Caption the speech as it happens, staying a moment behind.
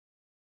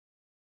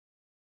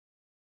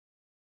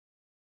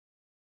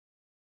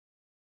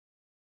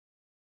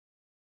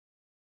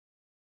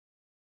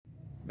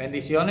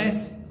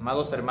Bendiciones,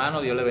 amados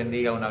hermanos, Dios les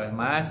bendiga una vez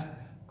más.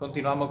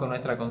 Continuamos con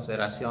nuestra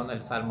consideración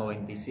del Salmo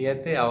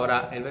 27,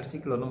 ahora el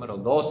versículo número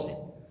 12,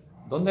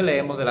 donde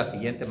leemos de la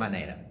siguiente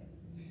manera: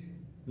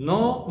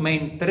 No me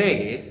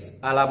entregues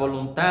a la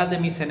voluntad de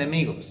mis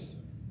enemigos,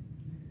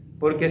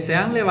 porque se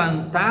han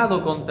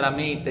levantado contra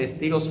mí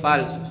testigos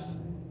falsos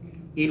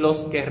y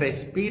los que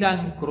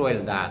respiran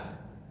crueldad.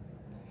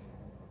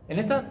 En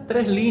estas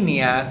tres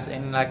líneas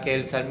en las que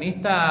el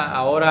salmista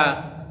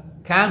ahora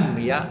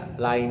cambia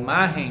la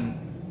imagen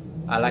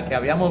a la que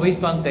habíamos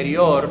visto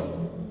anterior,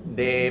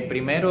 de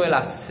primero el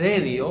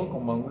asedio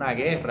como en una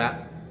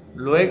guerra,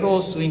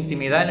 luego su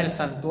intimidad en el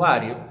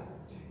santuario.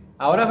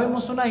 Ahora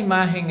vemos una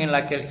imagen en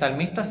la que el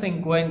salmista se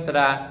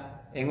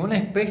encuentra en una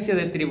especie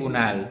de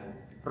tribunal,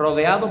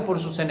 rodeado por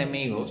sus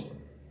enemigos,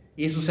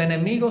 y sus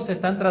enemigos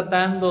están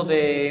tratando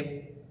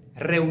de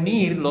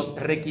reunir los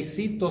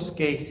requisitos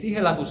que exige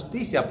la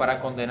justicia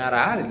para condenar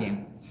a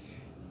alguien.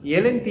 Y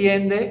él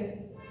entiende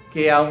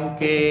que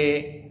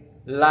aunque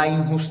la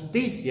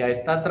injusticia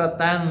está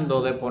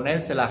tratando de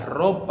ponerse la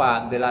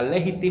ropa de la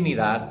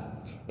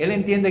legitimidad, él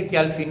entiende que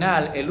al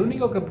final el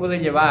único que puede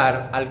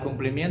llevar al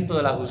cumplimiento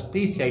de la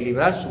justicia y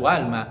librar su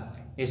alma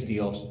es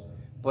Dios.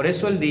 Por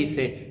eso él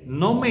dice: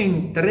 no me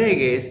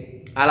entregues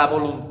a la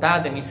voluntad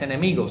de mis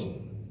enemigos.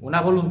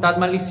 Una voluntad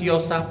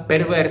maliciosa,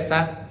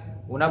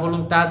 perversa, una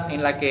voluntad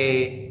en la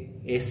que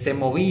se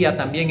movía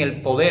también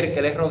el poder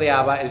que les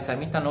rodeaba. El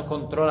salmista no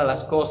controla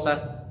las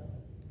cosas,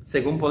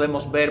 según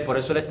podemos ver, por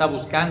eso él está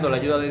buscando la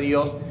ayuda de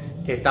Dios,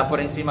 que está por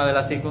encima de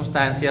las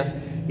circunstancias.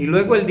 Y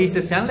luego él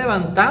dice: se han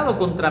levantado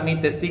contra mí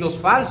testigos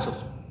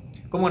falsos,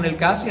 como en el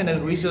caso y en el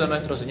juicio de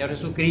nuestro Señor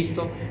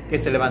Jesucristo, que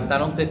se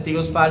levantaron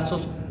testigos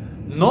falsos,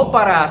 no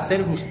para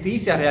hacer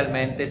justicia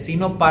realmente,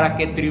 sino para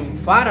que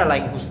triunfara la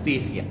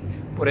injusticia.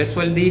 Por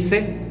eso él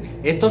dice: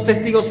 estos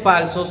testigos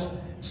falsos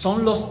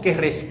son los que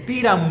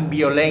respiran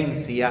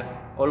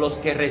violencia o los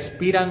que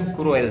respiran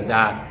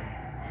crueldad.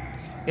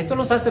 Esto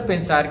nos hace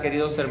pensar,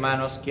 queridos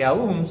hermanos, que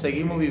aún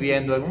seguimos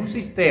viviendo en un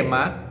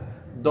sistema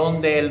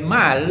donde el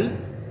mal,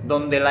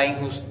 donde la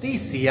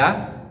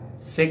injusticia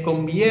se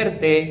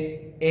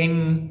convierte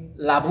en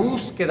la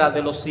búsqueda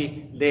del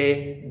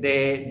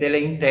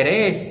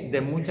interés de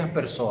muchas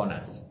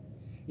personas.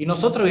 Y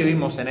nosotros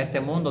vivimos en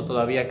este mundo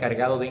todavía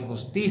cargado de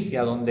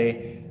injusticia,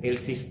 donde el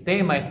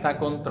sistema está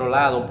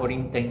controlado por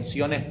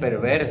intenciones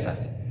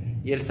perversas.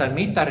 Y el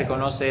salmista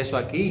reconoce eso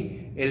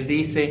aquí. Él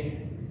dice: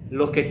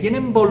 los que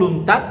tienen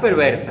voluntad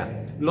perversa,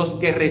 los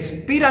que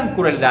respiran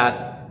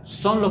crueldad,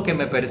 son los que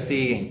me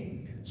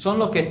persiguen, son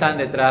los que están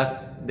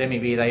detrás de mi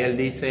vida. Y él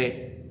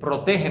dice: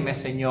 protégeme,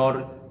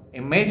 Señor,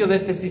 en medio de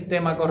este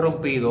sistema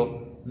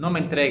corrompido, no me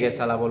entregues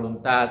a la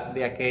voluntad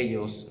de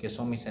aquellos que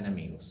son mis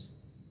enemigos.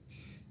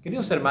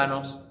 Queridos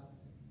hermanos,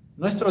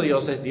 nuestro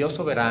Dios es Dios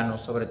soberano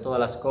sobre todas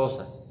las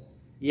cosas,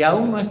 y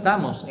aún no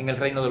estamos en el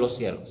reino de los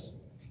cielos,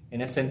 en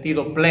el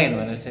sentido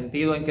pleno, en el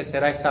sentido en que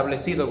será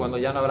establecido cuando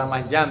ya no habrá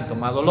más llanto,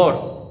 más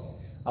dolor.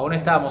 Aún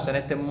estamos en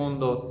este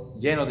mundo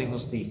lleno de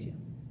injusticia.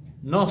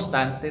 No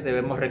obstante,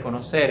 debemos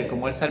reconocer,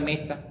 como el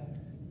salmista,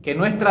 que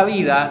nuestra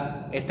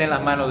vida está en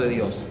las manos de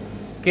Dios,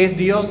 que es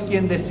Dios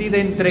quien decide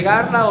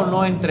entregarla o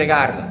no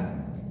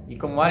entregarla. Y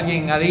como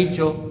alguien ha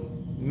dicho,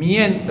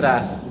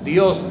 mientras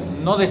Dios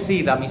no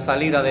decida mi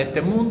salida de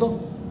este mundo,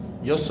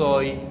 yo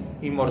soy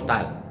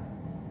inmortal.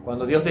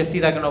 Cuando Dios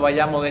decida que nos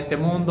vayamos de este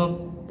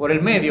mundo, por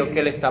el medio que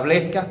Él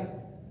establezca,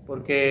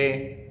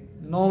 porque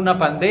no es una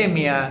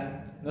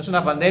pandemia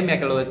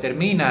que lo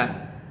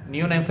determina,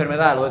 ni una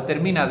enfermedad, lo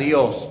determina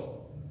Dios.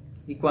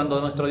 Y cuando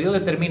nuestro Dios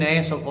determine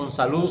eso, con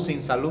salud,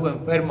 sin salud,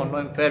 enfermo, no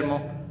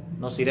enfermo,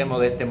 nos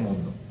iremos de este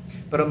mundo.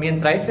 Pero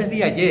mientras ese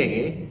día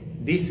llegue,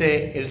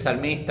 dice el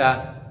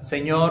salmista: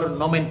 Señor,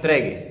 no me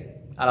entregues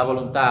a la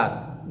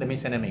voluntad de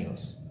mis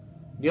enemigos.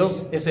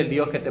 Dios es el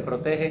Dios que te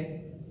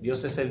protege,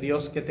 Dios es el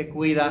Dios que te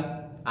cuida,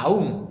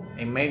 aún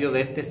en medio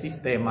de este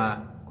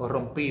sistema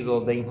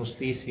corrompido de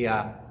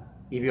injusticia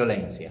y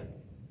violencia.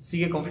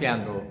 Sigue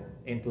confiando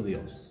en tu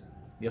Dios.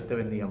 Dios te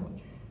bendiga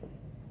mucho.